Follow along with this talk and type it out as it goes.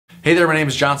Hey there, my name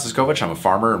is John Siskovich. I'm a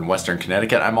farmer in Western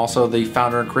Connecticut. I'm also the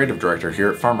founder and creative director here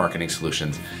at Farm Marketing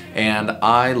Solutions. And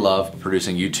I love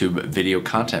producing YouTube video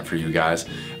content for you guys,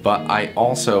 but I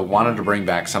also wanted to bring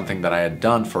back something that I had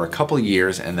done for a couple of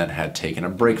years and then had taken a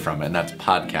break from, and that's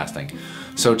podcasting.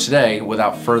 So today,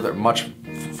 without much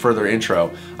further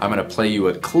intro, I'm going to play you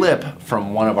a clip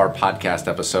from one of our podcast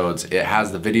episodes. It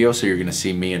has the video, so you're going to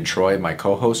see me and Troy, my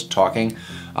co-host, talking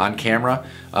on camera.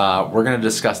 We're going to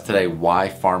discuss today why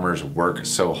farmers work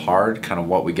so hard, kind of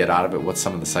what we get out of it, what's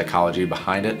some of the psychology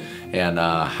behind it, and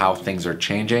how things are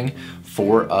changing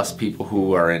for us people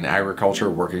who are in agriculture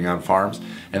working on farms.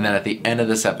 And then at the end of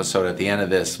this episode, at the end of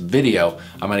this video,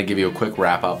 I'm going to give you a quick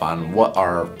wrap up on what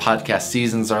our podcast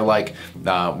seasons are like,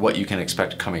 what you can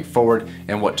expect coming forward,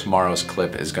 and what tomorrow's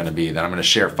clip is going to be. Then I'm going to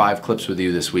share 5 clips with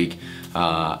you this week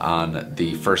on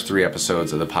the first 3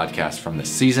 episodes of the podcast from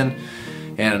this season.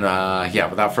 And yeah,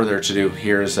 without further ado,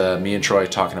 here's me and Troy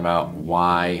talking about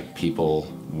why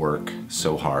people work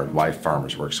so hard, why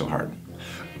farmers work so hard.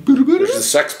 There's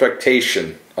this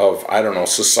expectation of, I don't know,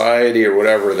 society or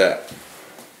whatever that,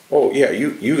 oh yeah,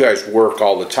 you guys work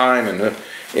all the time, and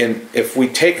if we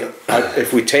take a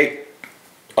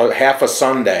half a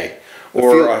Sunday,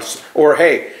 or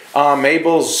hey,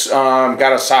 Mabel's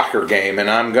got a soccer game, and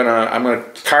I'm gonna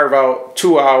carve out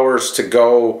 2 hours to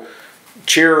go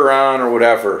cheer her on or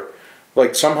whatever.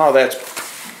 Like somehow that's,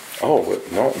 oh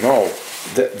no,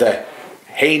 the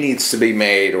hay needs to be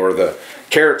made, or the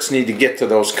carrots need to get to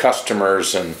those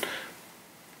customers, and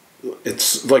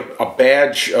it's like a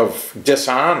badge of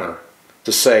dishonor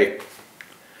to say,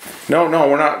 no,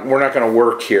 we're not going to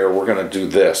work here. We're going to do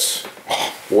this.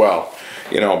 Oh, well,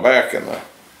 back in the,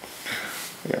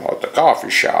 at the coffee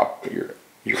shop,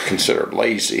 you're considered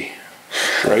lazy,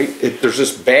 right? There's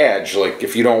this badge, like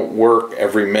if you don't work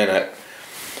every minute,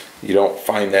 you don't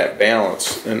find that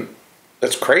balance, and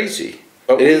that's crazy.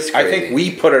 But it is crazy. I think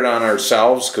we put it on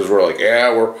ourselves because we're like,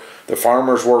 yeah, the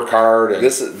farmers work hard. And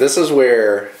this is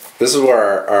where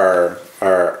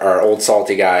our old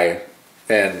salty guy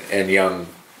and young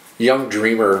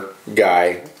dreamer guy.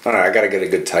 I don't know. I got to get a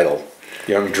good title.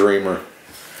 Young dreamer.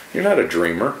 You're not a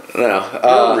dreamer. No,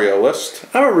 you're a realist.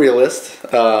 I'm a realist.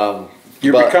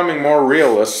 You're becoming more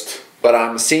realist. But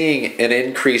I'm seeing an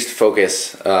increased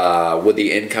focus with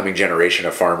the incoming generation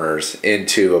of farmers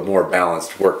into a more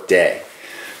balanced work day.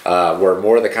 Where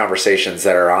more of the conversations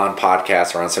that are on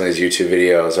podcasts or on some of these YouTube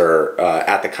videos or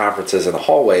at the conferences in the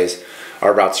hallways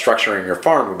are about structuring your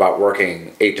farm, about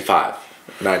working 8 to 5,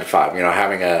 9 to 5.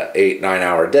 Having a 8-9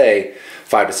 hour day,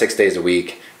 5 to 6 days a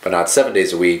week, but not 7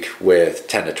 days a week with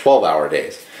 10 to 12 hour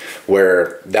days,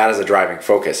 where that is a driving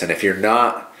focus. And if you're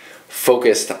not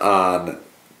focused on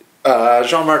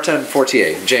Jean-Martin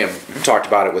Fortier, Jam talked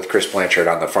about it with Chris Blanchard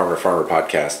on the Farmer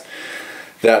podcast,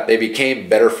 that they became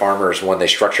better farmers when they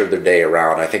structured their day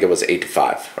around, I think it was 8 to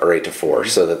 5 or 8 to 4,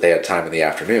 so that they had time in the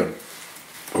afternoon,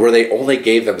 where they only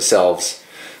gave themselves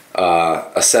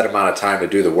a set amount of time to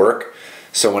do the work.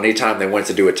 So anytime they went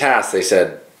to do a task, they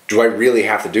said, do I really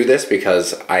have to do this?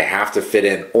 Because I have to fit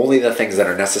in only the things that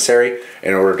are necessary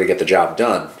in order to get the job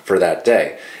done for that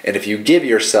day. And if you give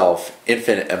yourself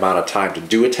infinite amount of time to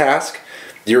do a task,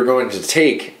 you're going to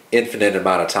take infinite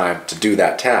amount of time to do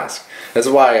that task. That's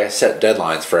why I set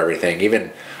deadlines for everything.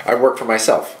 Even I work for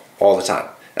myself all the time,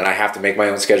 and I have to make my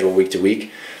own schedule week to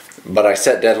week, but I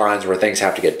set deadlines where things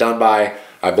have to get done by.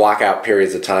 I block out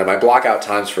periods of time. I block out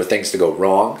times for things to go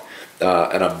wrong,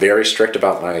 and I'm very strict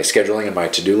about my scheduling and my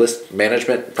to-do list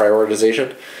management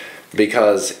prioritization,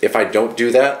 because if I don't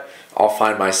do that, I'll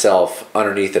find myself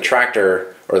underneath the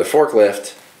tractor or the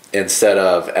forklift instead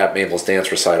of at Mabel's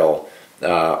dance recital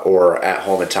or at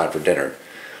home in time for dinner,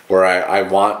 where I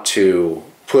want to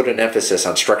put an emphasis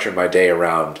on structuring my day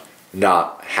around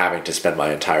not having to spend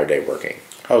my entire day working.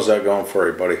 How's that going for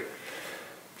you, buddy?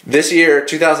 This year,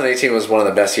 2018, was one of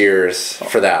the best years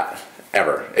for that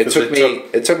ever. It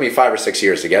took me 5 or 6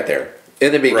 years to get there.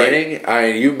 In the beginning,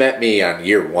 right. You met me on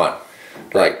year 1,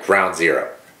 like ground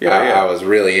zero. Yeah, I was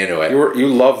really into it. You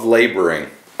loved laboring.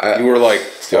 You were like,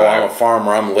 I'm a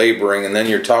farmer, I'm laboring, and then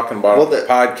you're talking about the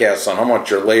podcast on how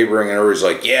much you're laboring, and everybody's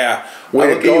like, yeah,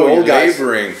 way to go, you're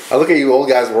laboring. I look at you old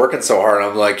guys working so hard,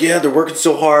 and I'm like, yeah, they're working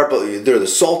so hard, but they're the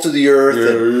salt of the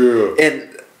earth. And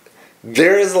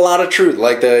there is a lot of truth.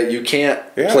 Like, you can't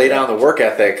play down the work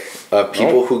ethic of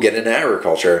people who get into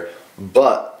agriculture,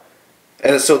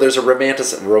 and so there's a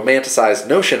romanticized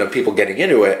notion of people getting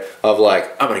into it, of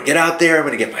like, I'm going to get out there, I'm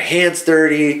going to get my hands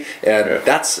dirty, and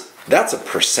that's a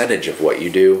percentage of what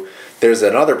you do. There's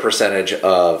another percentage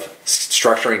of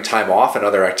structuring time off and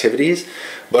other activities,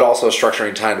 but also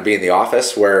structuring time to be in the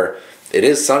office where it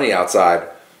is sunny outside,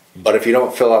 But if you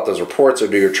don't fill out those reports or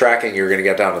do your tracking, you're going to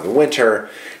get down to the winter.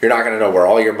 You're not going to know where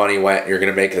all your money went. You're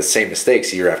going to make the same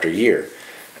mistakes year after year.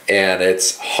 And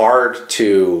it's hard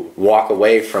to walk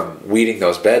away from weeding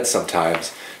those beds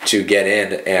sometimes to get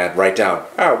in and write down,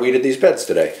 we did these beds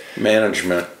today.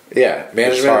 Management. Yeah,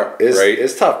 management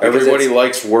is tough. Everybody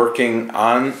likes working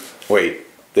on,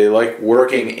 they like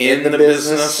working in the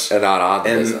business and not on the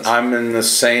business. And I'm in the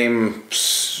same...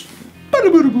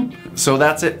 So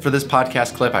that's it for this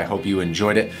podcast clip. I hope you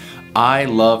enjoyed it. I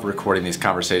love recording these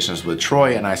conversations with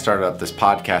Troy, and I started up this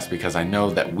podcast because I know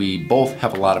that we both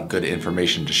have a lot of good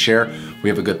information to share. We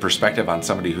have a good perspective on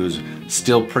somebody who's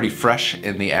still pretty fresh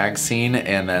in the ag scene,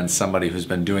 and then somebody who's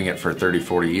been doing it for 30,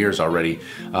 40 years already,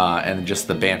 and just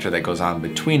the banter that goes on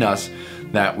between us,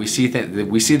 that we see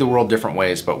the world different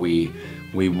ways, but we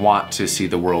want to see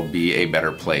the world be a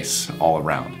better place all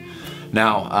around.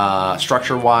 Now,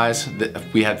 structure-wise,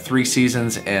 we had 3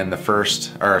 seasons in the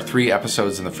first, or 3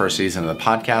 episodes in the first season of the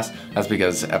podcast. That's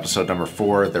because episode number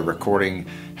 4, the recording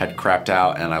had crapped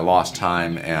out and I lost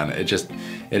time, and it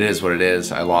is what it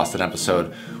is. I lost an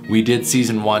episode. We did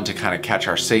season 1 to kind of catch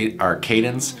our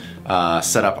cadence,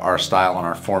 set up our style and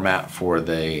our format for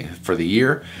the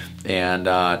year,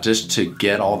 and just to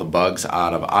get all the bugs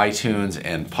out of iTunes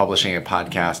and publishing a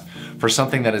podcast for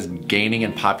something that is gaining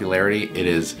in popularity. It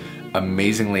is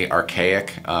amazingly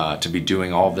archaic to be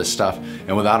doing all of this stuff,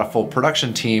 and without a full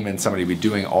production team and somebody to be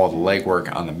doing all the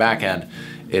legwork on the back end,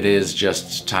 it is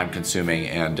just time consuming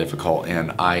and difficult,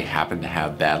 and I happen to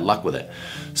have bad luck with it.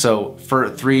 So for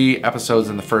 3 episodes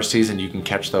in the first season, you can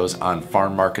catch those on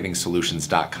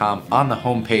farmmarketingsolutions.com. On the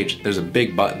homepage, there's a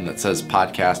big button that says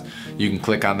podcast. You can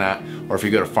click on that, or if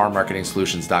you go to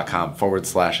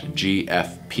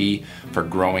farmmarketingsolutions.com/GFP for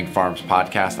Growing Farms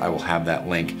Podcast, I will have that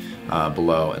link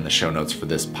below in the show notes for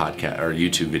this podcast or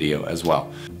YouTube video as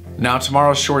well. Now,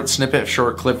 tomorrow's short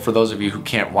clip for those of you who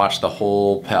can't watch the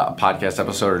whole podcast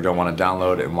episode or don't want to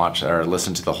download and watch or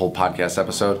listen to the whole podcast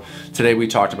episode. Today we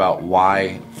talked about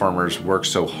why farmers work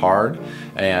so hard,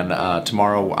 and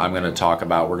tomorrow we're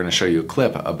going to show you a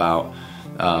clip about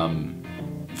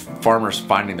farmers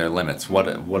finding their limits. What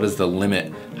is the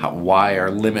limit? Why are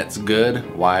limits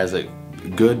good? Why is it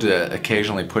good to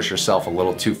occasionally push yourself a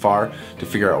little too far to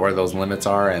figure out where those limits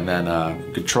are? And then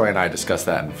Troy and I discuss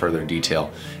that in further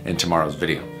detail in tomorrow's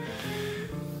video.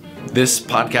 This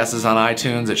podcast is on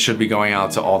iTunes. It should be going out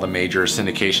to all the major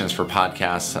syndications for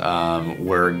podcasts.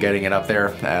 We're getting it up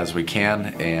there as we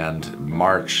can, and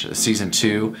season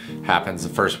 2 happens the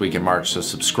first week in March, so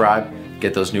subscribe.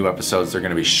 Get those new episodes. They're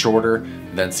going to be shorter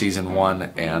than season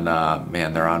 1, and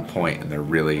man, they're on point, and I'm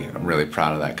really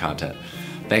proud of that content.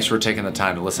 Thanks for taking the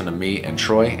time to listen to me and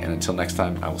Troy, and until next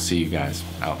time, I will see you guys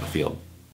out in the field.